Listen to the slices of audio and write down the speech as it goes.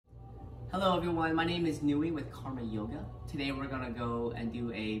Hello everyone, my name is Nui with Karma Yoga. Today we're gonna go and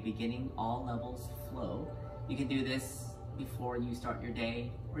do a beginning all levels flow. You can do this before you start your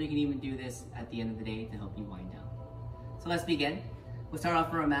day, or you can even do this at the end of the day to help you wind down. So let's begin. We'll start off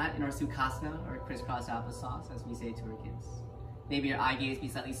on our mat in our Sukhasana, or crisscross applesauce, as we say to our kids. Maybe your eye gaze be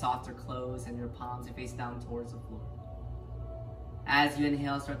slightly soft or closed and your palms are face down towards the floor. As you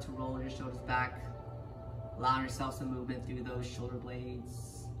inhale, start to roll your shoulders back, allowing yourself some movement through those shoulder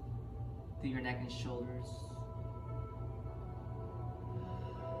blades, through your neck and shoulders.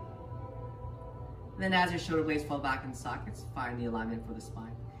 And then as your shoulder blades fall back in sockets, find the alignment for the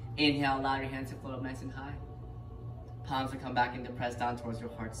spine. Inhale, allow your hands to float up nice and high. Palms will come back into press down towards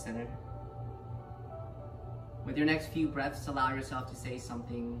your heart center. With your next few breaths, allow yourself to say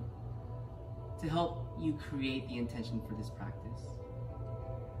something to help you create the intention for this practice.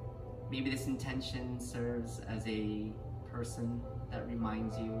 Maybe this intention serves as a person that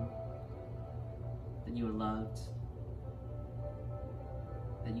reminds you that you are loved,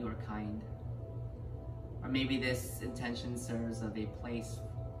 that you are kind. Or maybe this intention serves of a place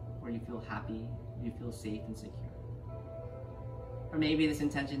where you feel happy, you feel safe and secure. Or maybe this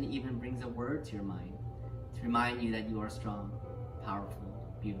intention even brings a word to your mind to remind you that you are strong,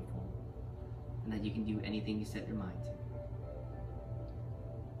 powerful, beautiful, and that you can do anything you set your mind to.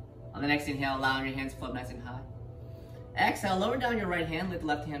 On the next inhale, allow your hands to float nice and high. Exhale, lower down your right hand, let the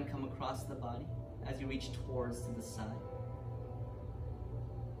left hand come across the body as you reach towards to the side.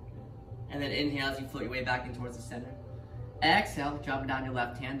 And then inhale as you float your way back in towards the center. Exhale, dropping down your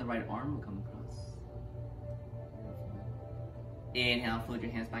left hand, the right arm will come across. Inhale, float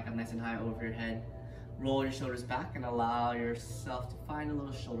your hands back up nice and high over your head. Roll your shoulders back and allow yourself to find a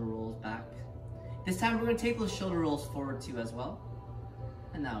little shoulder rolls back. This time we're going to take those shoulder rolls forward too as well.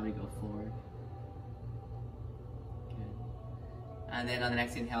 And now we go forward. And then on the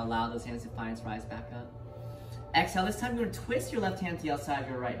next inhale, allow those hands to find its rise back up. Exhale, this time you're going to twist your left hand to the outside of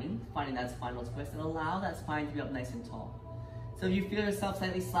your right knee, finding that spinal twist, and allow that spine to be up nice and tall. So if you feel yourself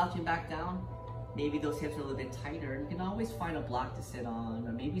slightly slouching back down, maybe those hips are a little bit tighter, you can always find a block to sit on,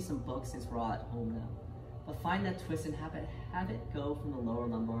 or maybe some books since we're all at home now. But find that twist and have it go from the lower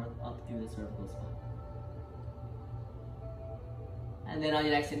lumbar up through the cervical spine. And then on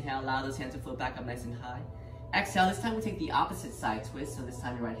your next inhale, allow those hands to float back up nice and high. Exhale, this time we'll take the opposite side twist. So this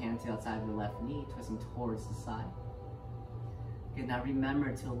time your right hand to the outside of your left knee, twisting towards the side. Good, now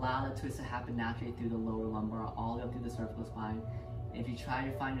remember to allow the twist to happen naturally through the lower lumbar, all the way up through the cervical spine. And if you try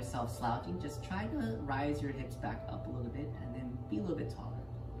to find yourself slouching, just try to rise your hips back up a little bit and then be a little bit taller.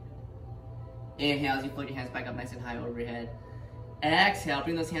 Inhale as you float your hands back up nice and high over your head. Exhale,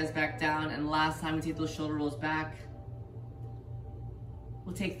 bring those hands back down. And last time we take those shoulder rolls back,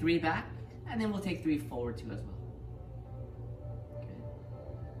 we'll take 3 back. And then we'll take 3 forward too as well.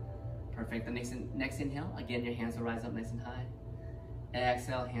 Good. Perfect. The next inhale, again, your hands will rise up nice and high.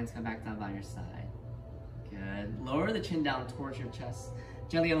 Exhale, hands come back down by your side. Good. Lower the chin down towards your chest.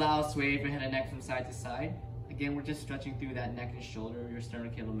 Gently allow a sway of your head and neck from side to side. Again, we're just stretching through that neck and shoulder, your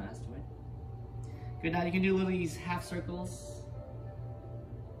sternocleidomastoid. Good. Now you can do little these half circles.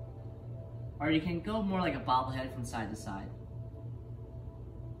 Or you can go more like a bobblehead from side to side.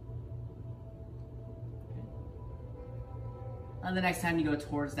 And the next time you go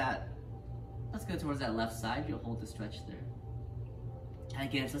towards that, let's go towards that left side, you'll hold the stretch there. And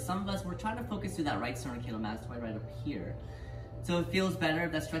again, so some of us, we're trying to focus through that right sternocleidomastoid right up here. So it feels better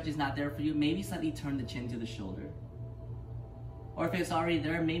if that stretch is not there for you, maybe slightly turn the chin to the shoulder. Or if it's already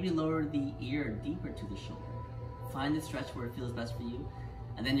there, maybe lower the ear deeper to the shoulder. Find the stretch where it feels best for you.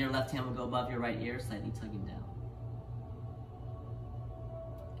 And then your left hand will go above your right ear, slightly tugging down.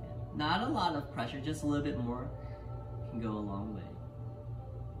 Okay. Not a lot of pressure, just a little bit more can go a long way.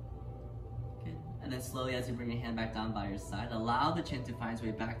 Okay. And then slowly as you bring your hand back down by your side, allow the chin to find its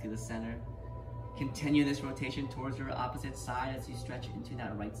way back to the center. Continue this rotation towards your opposite side as you stretch into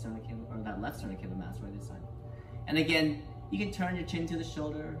that right sternocleidomastoid, or that left sternocleidomastoid this side. And again, you can turn your chin to the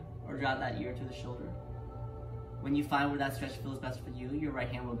shoulder or drop that ear to the shoulder. When you find where that stretch feels best for you, your right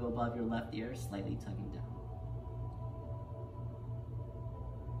hand will go above your left ear, slightly tugging down.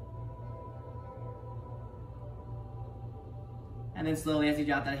 And then slowly as you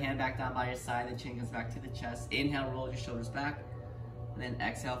drop that hand back down by your side, the chin comes back to the chest. Inhale, roll your shoulders back. And then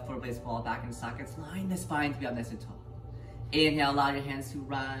exhale, foot blades fall back in sockets. Line the spine to be up nice and tall. Inhale, allow your hands to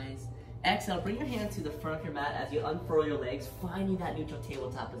rise. Exhale, bring your hands to the front of your mat as you unfurl your legs, finding that neutral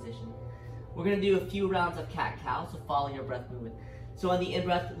tabletop position. We're going to do a few rounds of cat-cow, so follow your breath movement. So on the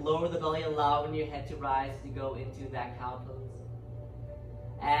in-breath, lower the belly, allowing your head to rise to go into that cow pose.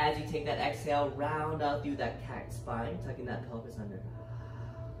 As you take that exhale, round out through that cat spine, tucking that pelvis under.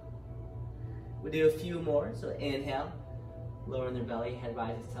 We'll do a few more. So inhale, lowering their belly, head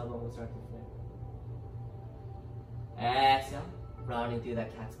rises, tailbone will start to flare. Exhale, rounding through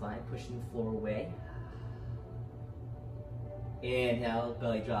that cat spine, pushing the floor away. Inhale,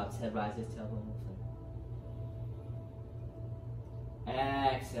 belly drops, head rises, tailbone will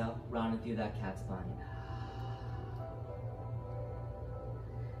flare. Exhale, rounding through that cat spine.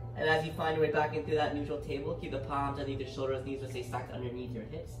 And as you find your way back into that neutral table, keep the palms underneath your shoulders, knees will stay stacked underneath your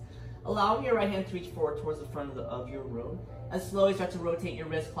hips. Allowing your right hand to reach forward towards the front of your room. And slowly start to rotate your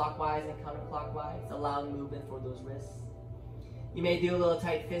wrists clockwise and counterclockwise, allowing movement for those wrists. You may do a little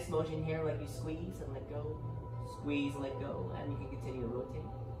tight fist motion here, like you squeeze and let go, squeeze and let go, and you can continue to rotate.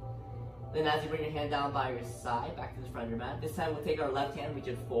 Then as you bring your hand down by your side, back to the front of your mat, this time we'll take our left hand, reach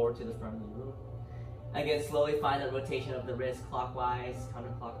it forward to the front of the room. Again, slowly find that rotation of the wrist, clockwise,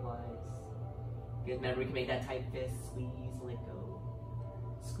 counterclockwise. Good, remember, you can make that tight fist, squeeze, let go.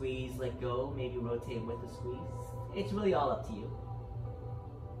 Squeeze, let go, maybe rotate with the squeeze. It's really all up to you.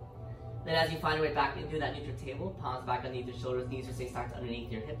 Then as you find your way back into that neutral table, palms back underneath your shoulders, knees will stay stacked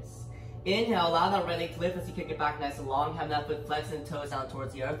underneath your hips. Inhale, allow that right leg to lift as you kick it back nice and long, have that foot flex and toes down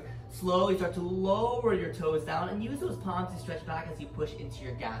towards the earth. Slowly start to lower your toes down and use those palms to stretch back as you push into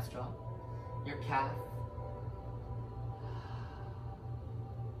your gastroc, your calf.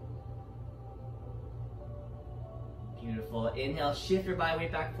 Beautiful. Inhale, shift your body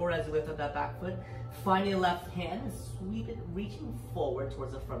weight back forward as you lift up that back foot. Finding the left hand and sweep it, reaching forward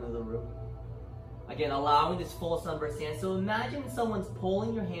towards the front of the room. Again, allowing this full sunburst stance. So imagine someone's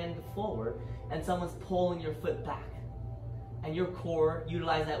pulling your hand forward and someone's pulling your foot back. And your core,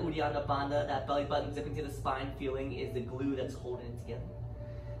 utilize that Uddiyana Bandha, that belly button zipping to the spine feeling is the glue that's holding it together.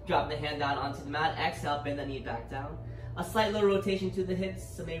 Drop the hand down onto the mat. Exhale, bend the knee back down. A slight little rotation to the hips.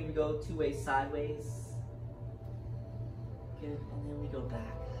 So maybe we go two ways sideways. Good, and then we go back.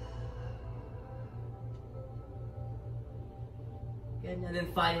 Good, and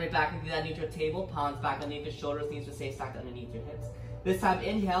then find your way back into that neutral table. Palms back underneath your shoulders, knees will stay stacked underneath your hips. This time,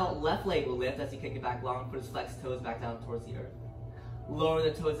 inhale, left leg will lift as you kick it back long. Put his flexed toes back down towards the earth. Lower the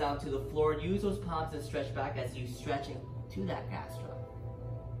toes down to the floor. Use those palms to stretch back as you stretch into that gastroc.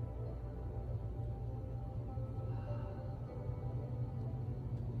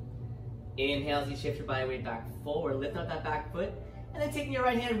 Inhale as you shift your body weight back forward. Lift up that back foot. And then taking your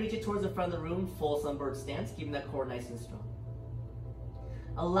right hand, reach it towards the front of the room. Full sunbird stance, keeping that core nice and strong.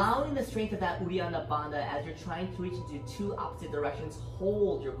 Allowing the strength of that Uddiyana Bandha as you're trying to reach into two opposite directions,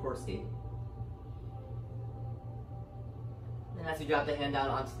 hold your core stable. And as you drop the hand down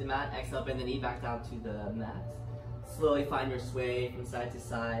onto the mat, exhale, bend the knee back down to the mat. Slowly find your sway from side to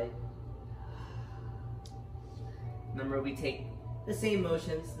side. Remember, we take the same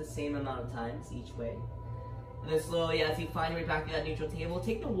motions, the same amount of times each way. And then slowly, as you find your way back to that neutral table,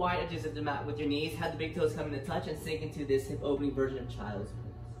 take the wide edges of the mat with your knees, have the big toes come into touch, and sink into this hip opening version of child's pose.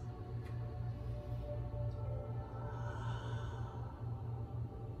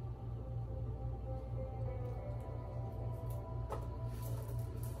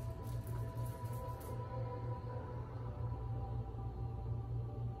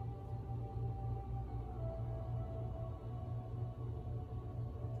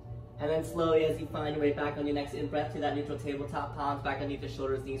 And then slowly, as you find your way back on your next in-breath to that neutral tabletop, palms back underneath your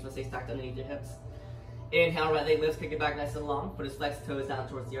shoulders, knees will stay stacked underneath your hips. Inhale, right leg lifts, kick it back nice and long. Put his flexed toes down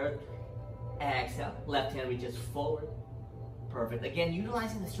towards the earth. Exhale, left hand reaches forward. Perfect. Again,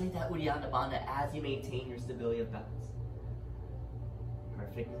 utilizing the strength of that Uddiyana Bandha as you maintain your stability of balance.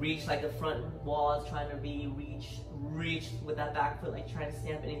 Perfect. Reach like the front wall is trying to be. Reach with that back foot, like trying to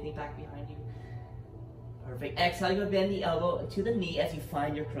stamp anything back behind you. Perfect. Exhale, you're going to bend the elbow to the knee as you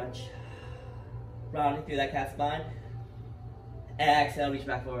find your crunch. Rounding through that cat spine. Exhale, reach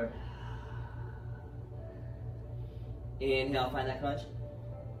back forward. Inhale, find that crunch.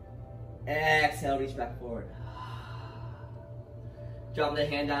 Exhale, reach back forward. Drop the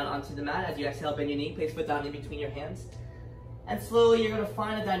hand down onto the mat. As you exhale, bend your knee. Place foot down in between your hands. And slowly, you're going to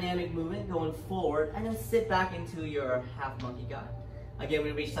find a dynamic movement going forward. And then sit back into your half monkey god. Again,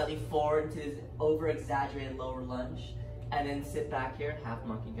 we reach slightly forward into this over-exaggerated lower lunge. And then sit back here, half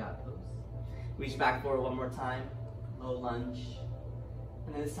monkey god pose. Reach back forward one more time. Low lunge.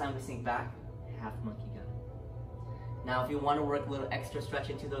 And then this time we sink back, half monkey god. Now, if you want to work a little extra stretch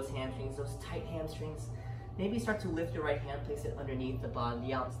into those hamstrings, those tight hamstrings, maybe start to lift your right hand, place it underneath the bottom,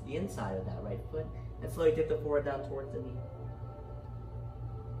 the inside of that right foot, and slowly dip the forward down towards the knee.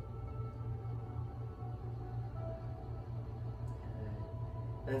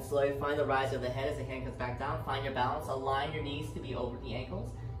 And then slowly find the rise of the head as the hand comes back down. Find your balance. Align your knees to be over the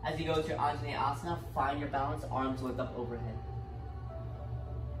ankles. As you go to your Anjaneyasana, find your balance. Arms lift up overhead.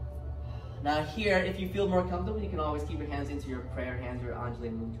 Now here, if you feel more comfortable, you can always keep your hands into your prayer hands, your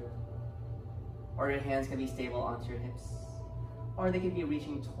Anjali Mudra. Or your hands can be stable onto your hips. Or they can be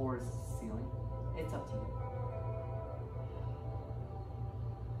reaching towards the ceiling. It's up to you.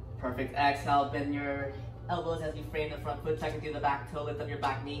 Perfect. Exhale, bend your elbows as you frame the front foot, tucking through the back toe, lift up your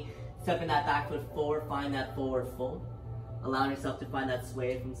back knee, stepping that back foot forward, find that forward fold. Allowing yourself to find that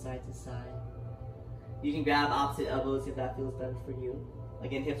sway from side to side. You can grab opposite elbows if that feels better for you.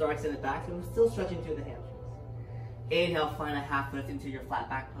 Again, hips are extended back, so we're still stretching through the hamstrings. Inhale, find a half lift into your flat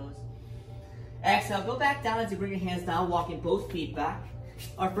back pose. Exhale, go back down as you bring your hands down, walking both feet back.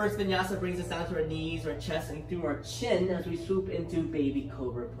 Our first vinyasa brings us down to our knees, our chest, and through our chin as we swoop into baby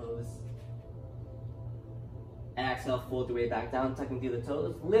cobra pose. Exhale, fold your way back down, tucking through the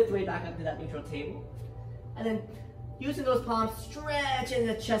toes. Lift your way back up to that neutral table. And then, using those palms, stretch, and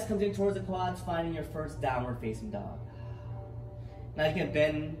the chest comes in towards the quads, finding your first downward facing dog. Now you can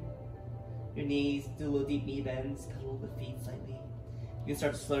bend your knees, do a little deep knee bends, pedal the feet slightly. You can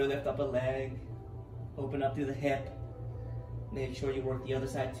start to slowly lift up a leg, open up through the hip. Make sure you work the other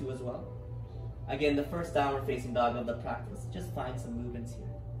side too as well. Again, the first downward facing dog of the practice. Just find some movements here.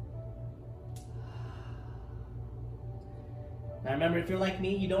 Now remember, if you're like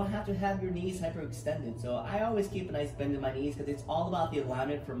me, you don't have to have your knees hyperextended. So I always keep a nice bend in my knees because it's all about the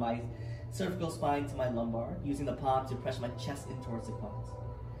alignment from my cervical spine to my lumbar, using the palms to press my chest in towards the quads.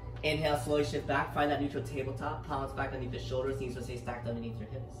 Inhale, slowly shift back, find that neutral tabletop, palms back underneath the shoulders, knees will stay stacked underneath your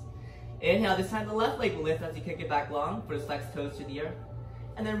hips. Inhale, this time the left leg will lift as you kick it back long, for the flexed toes to the earth.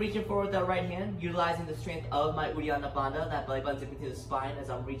 And then reaching forward with that right hand, utilizing the strength of my Uddiyana Bandha, that belly button zipping to the spine as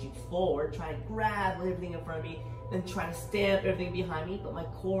I'm reaching forward, trying to grab everything in front of me, then trying to stamp everything behind me, but my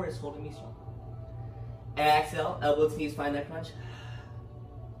core is holding me strong. Exhale, elbow to knees, find that crunch.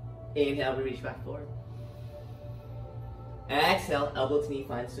 Inhale, we reach back forward. Exhale, elbow to knee,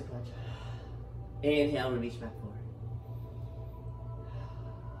 finds the crunch. Inhale, we reach back forward.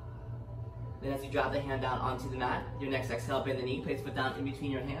 Then as you drop the hand down onto the mat, your next exhale, bend the knee, place foot down in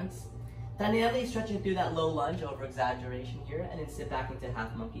between your hands. Dynamically stretching through that low lunge over exaggeration here, and then sit back into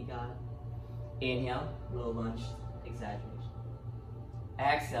half monkey god. Inhale, low lunge, exaggeration.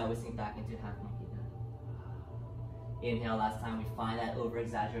 Exhale, we sink back into half monkey god. Inhale, last time we find that over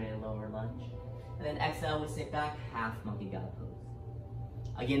exaggerated lower lunge. And then exhale, we sink back, half monkey god pose.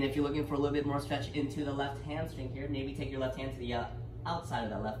 Again, if you're looking for a little bit more stretch into the left hamstring here, maybe take your left hand to the outside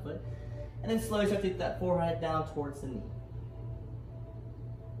of that left foot. And then slowly start to get that forehead down towards the knee.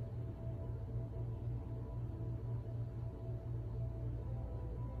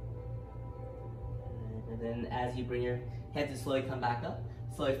 And then as you bring your head to slowly come back up,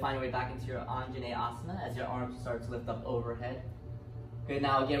 slowly find your way back into your Anjaneyasana Asana as your arms start to lift up overhead. Good,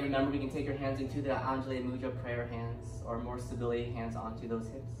 now again, remember we can take your hands into the Anjali Mudra prayer hands, or more stability hands onto those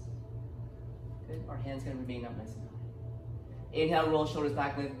hips. Good, our hands can remain up nice and high. Inhale, roll shoulders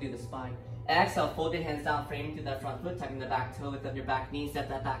back, lengthen through the spine. Exhale, fold your hands down, framing through that front foot, tucking the back toe, lift up your back knee, step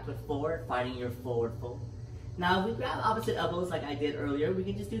that back foot forward, finding your forward fold. Now, if we grab opposite elbows like I did earlier, we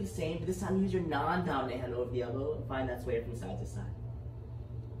can just do the same, but this time use your non-dominant hand over the elbow and find that sway from side to side.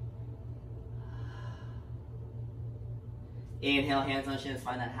 Inhale, hands on shins,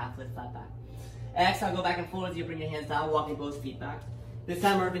 find that half lift, flat back. Exhale, go back and forward as you bring your hands down, walking both feet back. This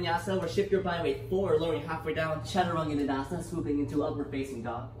time, our vinyasa, we'll shift your body weight forward, lowering halfway down, Chaturanga Dandasana, swooping into upward facing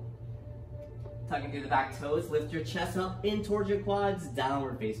dog. Tucking through the back toes, lift your chest up in towards your quads,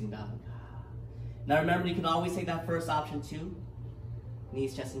 downward facing dog. Now remember, you can always take that first option too.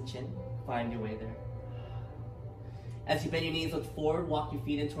 Knees, chest, and chin. Find your way there. As you bend your knees, look forward, walk your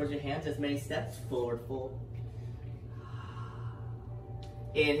feet in towards your hands, as many steps, forward fold.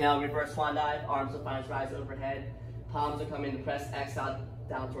 Inhale, reverse swan dive, arms will find rise overhead. Palms will come in to press, exhale,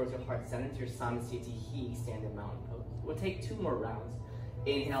 down towards your heart center, to your Samasthiti He, standing mountain pose. We'll take 2 more rounds.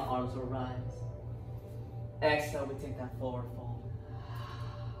 Inhale, arms will rise. Exhale, we take that forward fold.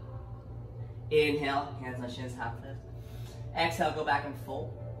 Inhale, hands on shins, half lift. Exhale, go back and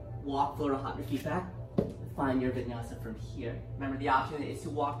fold. Walk, float, or hop your feet back. Find your vinyasa from here. Remember, the option is to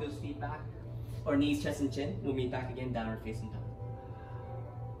walk those feet back, or knees, chest, and chin. We'll meet back again, downward facing dog.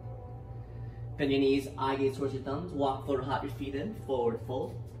 Bend your knees, eye gaze towards your thumbs. Walk, float, or hop your feet in. Forward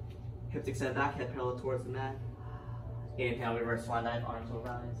fold. Hips extend back, head parallel towards the mat. Inhale, reverse swan dive, arms will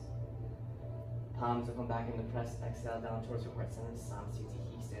rise. Palms will come back into press. Exhale, down towards your heart center. Samasthiti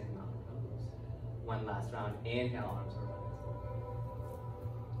He, standing mountain pose. One last round. Inhale, arms will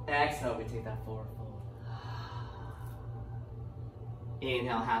rise. Exhale, we take that forward fold.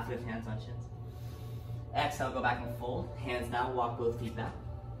 Inhale, half lift, hands on shins. Exhale, go back and fold. Hands down, walk both feet back.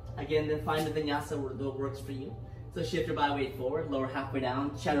 Again, then find the vinyasa that works for you. So shift your body weight forward, lower halfway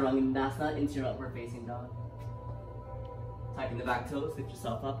down, Chaturanga Dandasana into your upward facing dog. Tighten the back toes, lift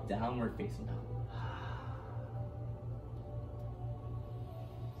yourself up, downward facing dog.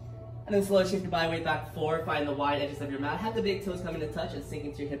 And then slowly shift your body weight back forward, find the wide edges of your mat. Have the big toes come into touch and sink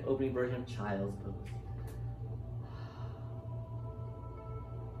into your hip opening version of child's pose.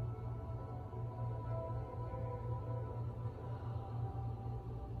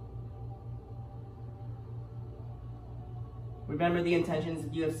 Remember the intentions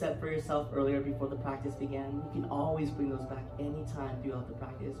that you have set for yourself earlier before the practice began. You can always bring those back anytime throughout the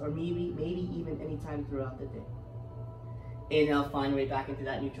practice, or maybe even anytime throughout the day. Inhale, find your way back into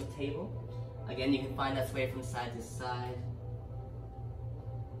that neutral table. Again, you can find that sway from side to side.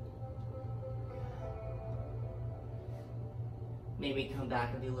 Maybe come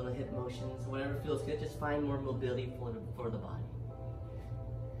back and do little hip motions. Whatever feels good, just find more mobility for the body.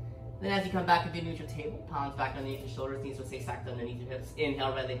 Then as you come back into neutral table, palms back underneath your shoulders, knees will stay stacked underneath your hips.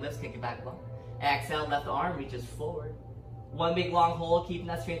 Inhale, right leg lifts, kick it back long. Exhale, left arm reaches forward. One big long hold, keeping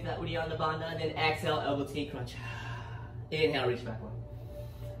that strength, that Uddiyana Bandha. Then exhale, elbow to knee crunch. Inhale, reach back long.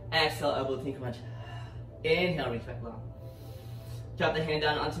 Exhale, elbow to knee crunch. Inhale, reach back long. Drop the hand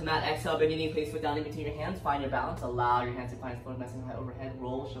down onto the mat. Exhale, bend your knee, place foot down in between your hands. Find your balance. Allow your hands to find floor nice and high overhead.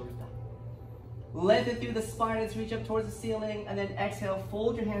 Roll shoulders back. Lengthen through the spine as you reach up towards the ceiling. And then exhale,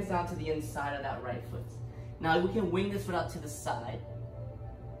 fold your hands down to the inside of that right foot. Now we can wing this foot out to the side.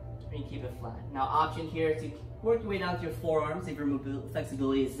 Or you keep it flat. Now option here is to work your way down to your forearms if your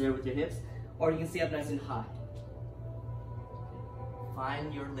flexibility is there with your hips. Or you can stay up nice and high.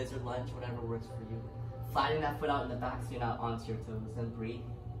 Find your lizard lunge, whatever works for you. Flattening that foot out in the back so you're not onto your toes. Then breathe.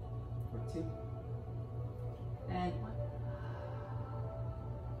 For 2. And 1.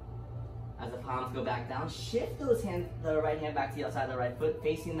 As the palms go back down, shift those hands, the right hand back to the outside of the right foot,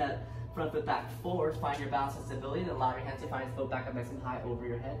 facing that front foot back forward. Find your balance and stability. Then allow your hands to find its foot back up nice and high over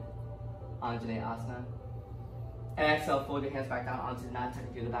your head. Anjaneyasana Asana. Exhale, fold your hands back down onto the mat, tuck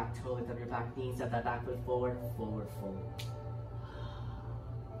it through the back toe, lift up your back knee, step that back foot forward, forward, forward.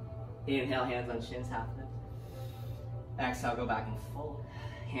 Inhale, hands on shins, half lift. Exhale, go back and fold.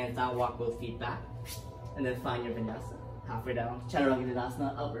 Hands down, walk both feet back. And then find your vinyasa. Halfway down, Chaturanga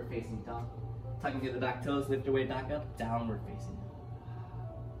Dandasana, upward facing dog. Tucking through the back toes, lift your way back up, downward facing dog.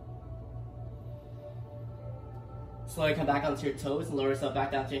 Slowly come back onto your toes and lower yourself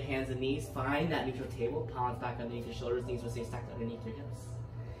back down to your hands and knees. Find that neutral table, palms back underneath your shoulders, knees will stay stacked underneath your hips.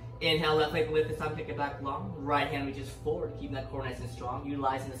 Inhale, left leg lift this time, kick it back long. Right hand reaches forward, keeping that core nice and strong,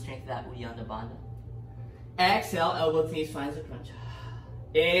 utilizing the strength of that Uddiyana Bandha. Exhale, elbow to knees finds a crunch.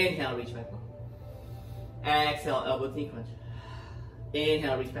 Inhale, reach back long. Exhale, elbow to knee crunch.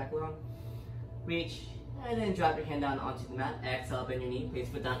 Inhale, reach back long. Reach, and then drop your hand down onto the mat. Exhale, bend your knee, place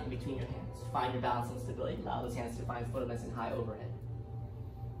foot down in between your hands. Find your balance and stability. Allow those hands to find foot nice and high overhead.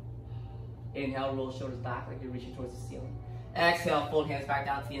 Inhale, roll shoulders back like you're reaching towards the ceiling. Exhale, fold hands back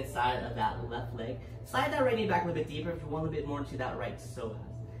down to the inside of that left leg. Slide that right knee back a little bit deeper if you want a little bit more into that right psoas.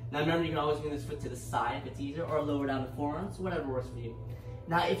 Now remember, you can always bring this foot to the side if it's easier, or lower down the forearms, whatever works for you.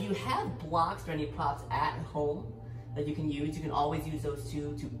 Now if you have blocks or any props at home that you can use, you can always use those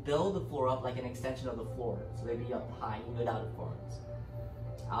two to build the floor up like an extension of the floor. So they'd be up high, you can go down the forearms.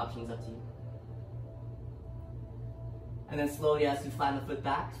 Options up to you. And then slowly as you flatten the foot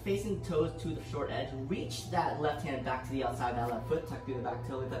back, facing the toes to the short edge, reach that left hand back to the outside of that left foot, tuck through the back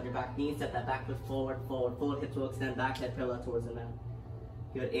toe, lift up your back knee, step that back foot forward, forward, forward, hips will extend back, head parallel towards the mat.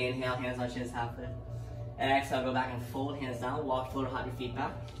 Good, inhale, hands on shins, half lift. Exhale, go back and fold, hands down, walk forward, hop your feet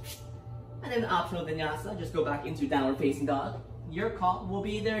back. And then optional vinyasa, just go back into downward facing dog. Your call, will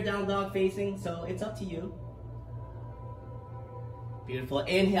be there down dog facing, so it's up to you. Beautiful,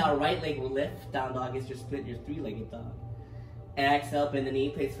 inhale, right leg will lift, down dog is your split, your three-legged dog. Exhale, bend the knee,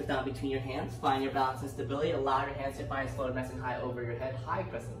 place foot down between your hands. Find your balance and stability. Allow your hands to find float nice and high over your head. High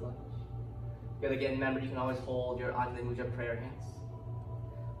crescent lunge. Good, again, remember you can always hold your Anjali Mudra prayer hands.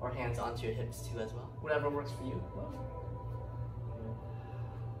 Or hands onto your hips too as well. Whatever works for you.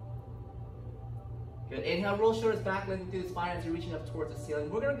 Good, inhale, roll shoulders back, lengthen through the spine as you're reaching up towards the ceiling.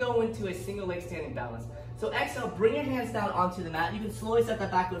 We're gonna go into a single leg standing balance. So exhale, bring your hands down onto the mat. You can slowly step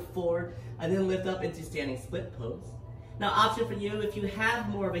that back foot forward and then lift up into standing split pose. Now, option for you, if you have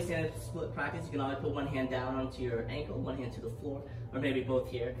more of a standing split practice, you can always put one hand down onto your ankle, one hand to the floor, or maybe both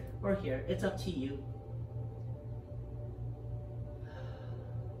here or here. It's up to you.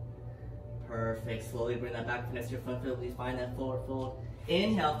 Perfect. Slowly bring that back, finesse your front foot. Please find that forward fold.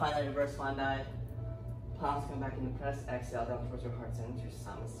 Inhale, find that reverse swan dive. Palms come back into press. Exhale down towards your heart center, your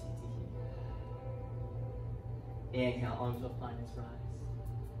Samasthiti here. Inhale, arms will find its rise.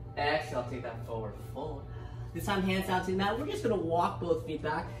 Exhale, take that forward fold. This time, hands down to the mat. We're just gonna walk both feet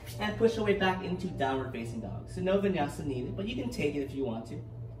back and push our way back into downward facing dog. So no vinyasa needed, but you can take it if you want to.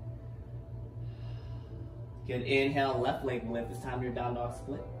 Good, inhale, left leg lift. This time your down dog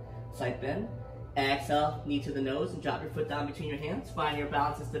split. Side bend. Exhale, knee to the nose and drop your foot down between your hands. Find your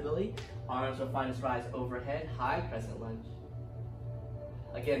balance and stability. Arms will find us rise overhead, high crescent lunge.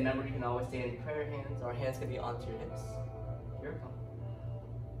 Again, remember you can always stay in prayer hands, or hands can be onto your hips. Here it comes.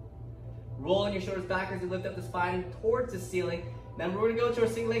 Rolling your shoulders back as you lift up the spine towards the ceiling. Remember, we're gonna go to our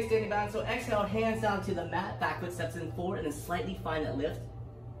single leg standing balance. So exhale, hands down to the mat, back foot steps in forward, and then slightly find that lift.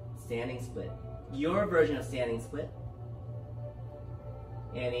 Standing split. Your version of standing split.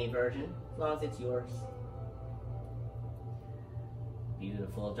 Any version, as long as it's yours.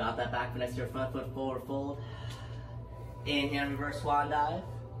 Beautiful. Drop that back foot next to your front foot, forward fold. Inhale, reverse swan dive.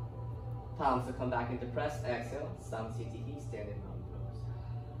 Palms will come back into press. Exhale, Samsiddhi, standing mountain pose.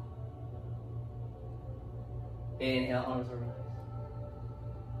 Inhale, arms will rise.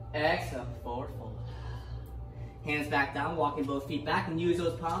 Exhale, forward fold. Hands back down, walking both feet back, and use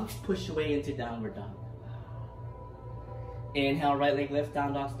those palms, push away into downward dog. Inhale, right leg lift,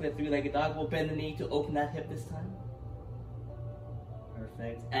 down dog split, three-legged dog. We'll bend the knee to open that hip this time.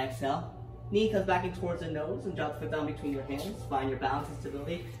 Perfect. Exhale. Knee comes back in towards the nose and drop the foot down between your hands. Find your balance and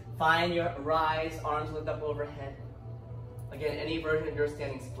stability. Find your rise, arms lift up overhead. Again, any version of your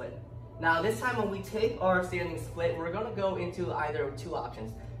standing split. Now this time when we take our standing split, we're gonna go into either of two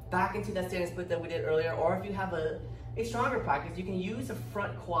options. Back into that standing split that we did earlier, or if you have a stronger practice, you can use the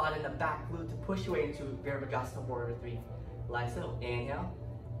front quad and the back glute to push your way into Virabhadrasana Warrior 3. Like so. Inhale,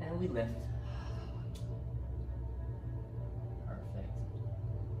 and we lift. Perfect.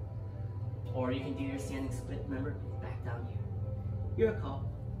 Or you can do your standing split, remember, back down here. Your call.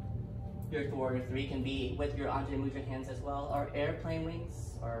 Your Warrior 3 can be with your Anjali Mudra hands as well, or airplane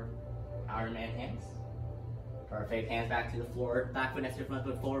wings, or Iron Man hands. Perfect. Hands back to the floor. Back foot next to your front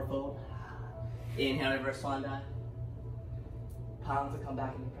foot, forward fold. Inhale, reverse swan dive. Palms will come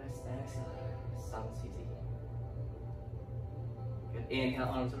back into press. Exhale. Samsiddhi. Good. Inhale,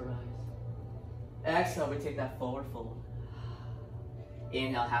 arms will rise. Exhale, we take that forward fold.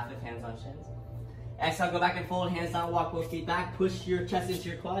 Inhale, half lift, hands on shins. Exhale, go back and fold, hands down, walk both feet back. Push your chest into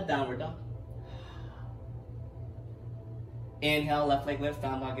your quad, downward dog. Inhale, left leg lifts,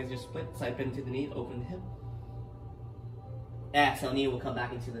 down dog is your split. Side bend to the knee, open the hip. Exhale, knee will come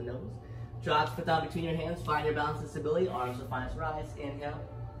back into the nose. Drop foot down between your hands, find your balance and stability. Arms will find us rise. Inhale,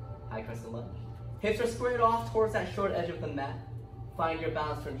 high crescent lunge. Hips are squared off towards that short edge of the mat. Find your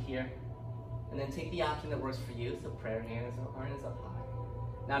balance from here. And then take the option that works for you. So prayer hands or hands up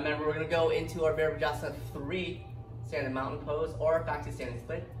high. Now remember, we're going to go into our Virabhadrasana 3, standing mountain pose, or back to standing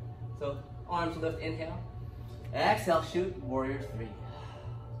split. So arms lift, inhale. Exhale, shoot, Warrior 3.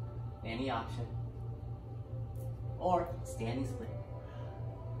 Any option. Or standing split.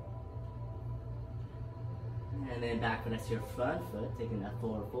 And then back foot next to your front foot, taking that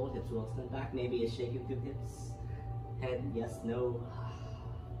forward fold, hips will extend back, maybe a shaking through hips. Head, yes, no.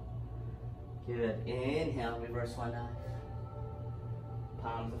 Good. Inhale, reverse swan dive.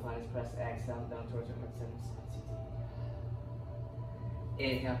 Palms to finest press. Exhale, down towards your heart center.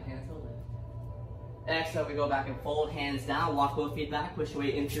 Inhale, hands will lift. Exhale, we go back and fold, hands down, walk both feet back, push your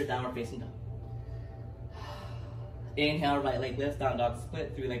way into your downward facing dog. Inhale, right leg lifts, down dog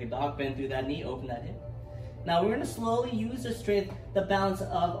split, three-legged dog, bend through that knee, open that hip. Now we're going to slowly use the strength, the balance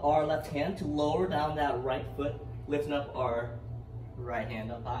of our left hand to lower down that right foot, lifting up our right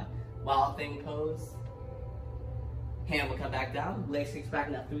hand up high. Wild thing pose. Hand will come back down, leg sticks back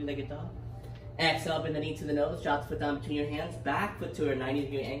in that three-legged dog. Exhale, bend the knee to the nose, drop the foot down between your hands, back foot to a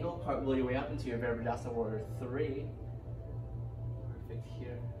 90-degree angle, cartwheel your way up into your Virabhadrasana Warrior 3. Perfect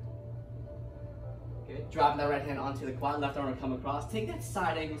here. Good. Dropping that right hand onto the quad, left arm will come across. Take that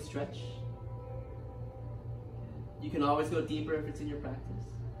side angle stretch. You can always go deeper if it's in your practice.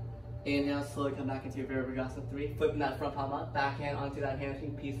 Inhale, slowly come back into your Virabhadrasana 3. Flipping that front palm up, back hand onto that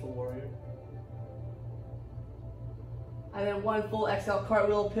hamstring, peaceful warrior. And then one full exhale,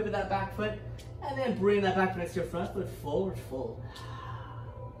 cartwheel, pivot that back foot, and then bring that back foot next to your front foot, forward fold.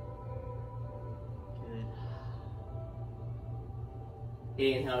 Good.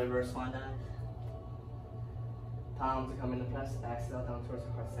 Inhale, reverse swan dive. Palms to come into press, exhale down towards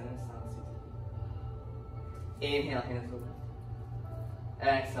the heart center, inhale, hands will lift.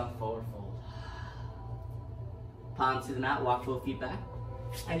 Exhale, forward fold. Palms to the mat, walk both feet back.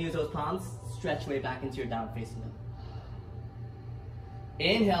 And use those palms, stretch way back into your down facing dog.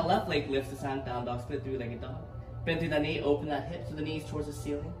 Inhale, left leg lifts this time, down dog split, three-legged dog. Bend through that knee, open that hip so the knees towards the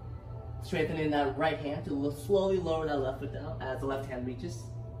ceiling. Strengthening that right hand to slowly lower that left foot down as the left hand reaches.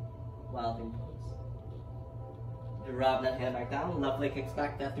 Wild thing pose. Drop that hand back down. Left leg kicks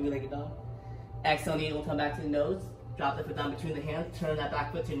back, that three-legged dog. Exhale, knee will come back to the nose. Drop the foot down between the hands. Turn that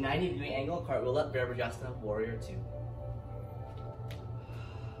back foot to 90-degree angle. Cartwheel up, Virabhadrasana, Warrior 2.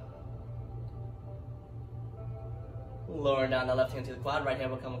 Lower down the left hand to the quad. Right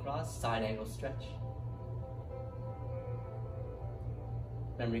hand will come across. Side angle stretch.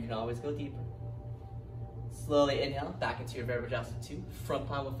 Remember, you can always go deeper. Slowly inhale, back into your Virabhadrasana 2. Front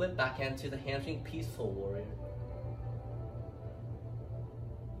palm will flip, back hand to the hamstring, peaceful warrior.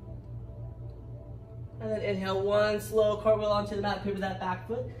 And then inhale, one slow cartwheel onto the mat, pivot that back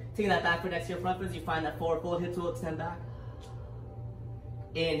foot. Taking that back foot next to your front foot as you find that forward fold, hips will extend back.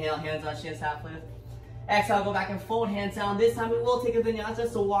 Inhale, hands on shins, half lift. Exhale, go back and forward, hands down. This time we will take a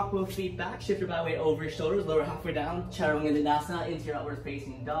vinyasa, so walk both feet back, shift your body weight over your shoulders, lower halfway down, Chaturanga Dandasana into your outward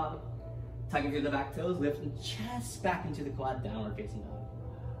facing dog. Tucking through the back toes, lifting chest back into the quad, downward facing dog.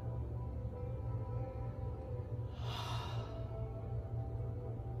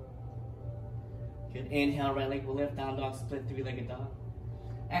 Good, inhale, right leg will lift, down dog, split, three-legged dog.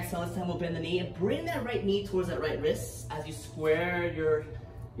 Exhale, this time we'll bend the knee and bring that right knee towards that right wrist as you square your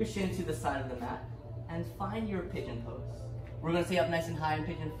shin to the side of the mat and find your pigeon pose. We're gonna stay up nice and high in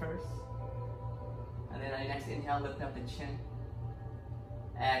pigeon first. And then on your next inhale, lift up the chin.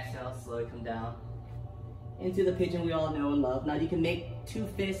 Exhale, slowly come down into the pigeon we all know and love. Now you can make two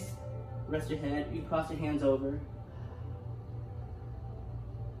fists, rest your head, you cross your hands over.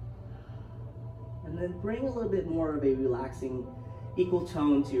 And then bring a little bit more of a relaxing, equal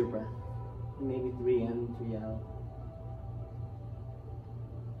tone to your breath. Maybe 3 in, 3 out.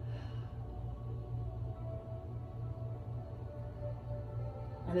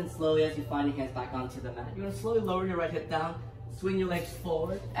 And then slowly, as you find your hands back onto the mat, you're gonna slowly lower your right hip down, swing your legs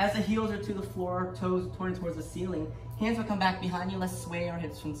forward. As the heels are to the floor, toes turning towards the ceiling, hands will come back behind you. Let's sway our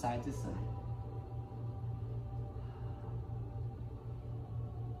hips from side to side.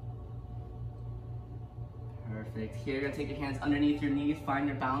 Perfect. Here, you're gonna take your hands underneath your knees, find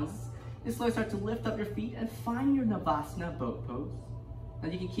your balance. And slowly start to lift up your feet and find your Navasana boat pose. Now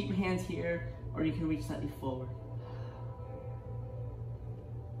you can keep your hands here, or you can reach slightly forward.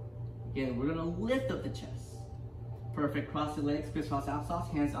 Again, we're gonna lift up the chest. Perfect, cross the legs, crisscross applesauce,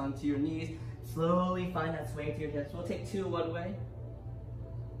 hands onto your knees. Slowly find that sway to your hips. We'll take 2 one way.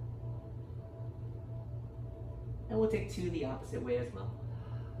 And we'll take 2 the opposite way as well.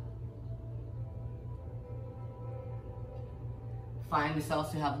 Find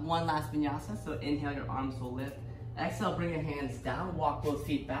yourselves to have one last vinyasa, so inhale, your arms will lift. Exhale, bring your hands down, walk both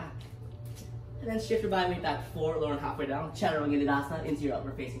feet back. And then shift your body weight back forward, lower and halfway down. Chaturanga Dandasana into your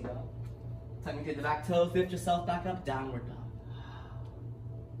upward facing dog. Tucking through the back toes, lift yourself back up, downward dog.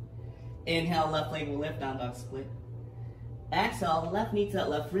 Inhale, left leg will lift, down dog split. Exhale, left knee to that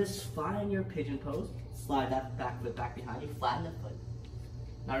left wrist, find your pigeon pose. Slide that back foot back behind you, flatten the foot.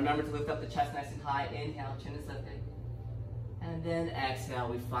 Now remember to lift up the chest nice and high. Inhale, chin is lifted. And then exhale,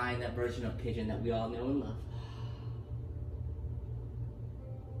 we find that version of pigeon that we all know and love.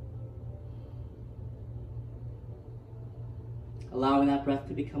 Allowing that breath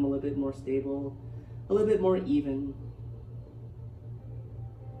to become a little bit more stable, a little bit more even.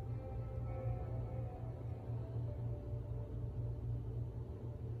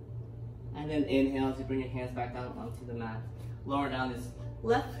 And then inhale as you bring your hands back down onto the mat. Lower down this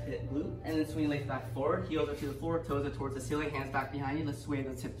left hip glute, and then swing your legs back forward. Heels are to the floor, toes are towards the ceiling, hands back behind you. Let's sway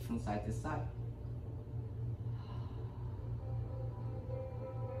those hips from side to side.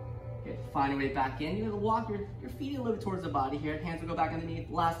 Okay, find your way back in. You're gonna walk your feet a little bit towards the body here. Hands will go back underneath.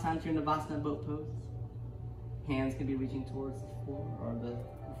 Last time to your Navasana boat pose. Hands can be reaching towards the floor or the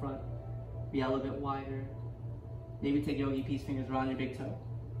front. Be a little bit wider. Maybe take yogi peace fingers around your big toe.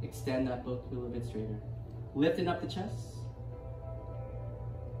 Extend that boat a little bit straighter. Lifting up the chest.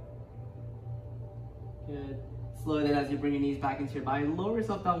 Good. Slowly then as you bring your knees back into your body, lower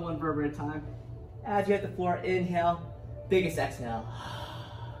yourself down one vertebra at a time. As you hit the floor, inhale, biggest exhale.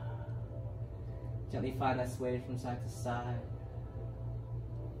 Gently find that sway from side to side.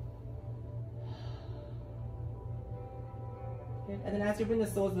 Good. And then as you bring the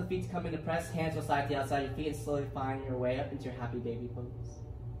soles of the feet to come into press, hands will slide to the outside of your feet and slowly find your way up into your happy baby pose.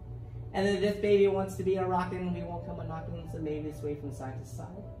 And then if this baby wants to be a rockin', we won't come a knockin', so maybe sway from side to side.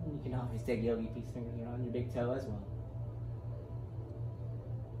 And you can always take yogi peace finger here on your big toe as well.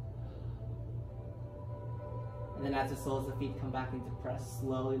 And then as the soles of the feet come back into press,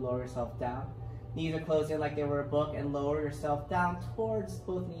 slowly lower yourself down. Knees are closed in like they were a book, and lower yourself down towards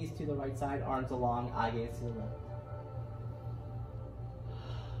both knees to the right side, arms along, eye gaze to the left.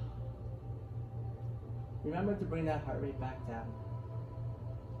 Remember to bring that heart rate back down,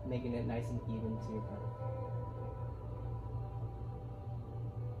 making it nice and even to your heart.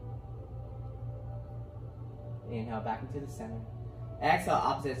 Inhale back into the center. Exhale,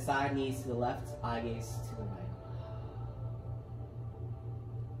 opposite side, knees to the left, eye gaze to the right.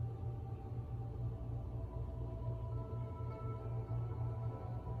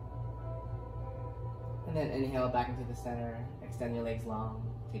 And then inhale back into the center, extend your legs long,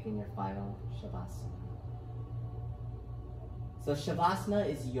 taking your final Shavasana. So Shavasana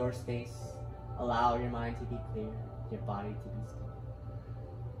is your space. Allow your mind to be clear, your body to be still.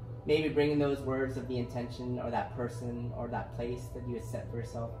 Maybe bring in those words of the intention or that person or that place that you had set for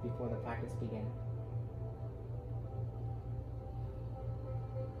yourself before the practice began.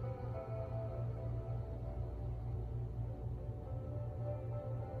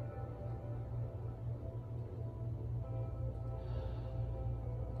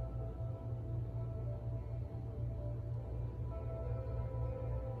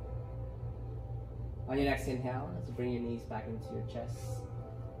 On your next inhale, as you bring your knees back into your chest,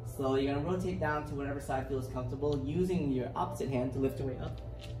 slowly you're going to rotate down to whatever side feels comfortable, using your opposite hand to lift your way up.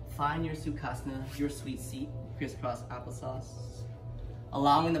 Find your Sukhasana, your sweet seat, crisscross applesauce.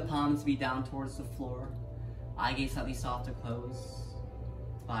 Allowing the palms to be down towards the floor, eye gaze slightly soft to close,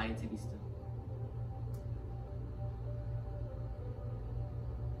 body to be still.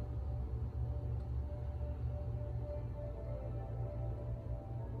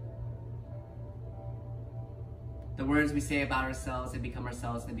 The words we say about ourselves, they become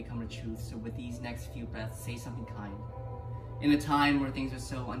ourselves, they become our truth. So with these next few breaths, say something kind. In a time where things are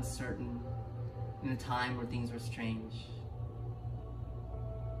so uncertain, in a time where things are strange,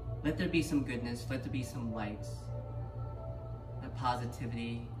 let there be some goodness, let there be some light. That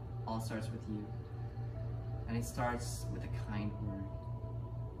positivity all starts with you. And it starts with a kind word.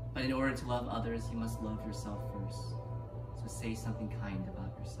 But in order to love others, you must love yourself first. So say something kind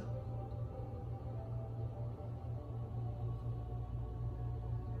about yourself.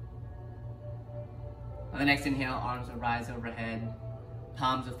 On the next inhale, arms will rise overhead.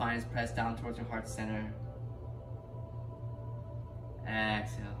 Palms will find pressed down towards your heart center.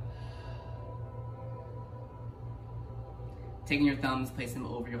 Exhale. Taking your thumbs, place them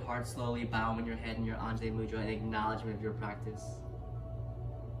over your heart slowly, bowing your head in your Anjali Mudra in acknowledgement of your practice.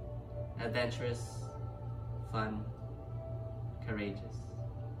 Adventurous, fun, courageous.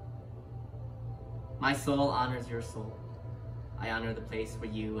 My soul honors your soul. I honor the place where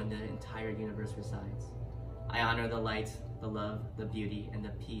you and the entire universe resides. I honor the light, the love, the beauty, and the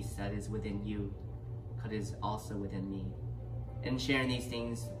peace that is within you, because it is also within me. In sharing these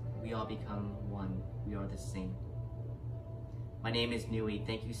things, we all become one. We are the same. My name is Nui.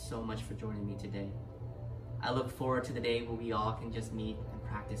 Thank you so much for joining me today. I look forward to the day where we all can just meet and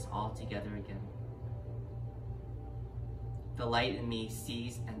practice all together again. The light in me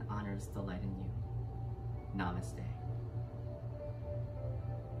sees and honors the light in you. Namaste.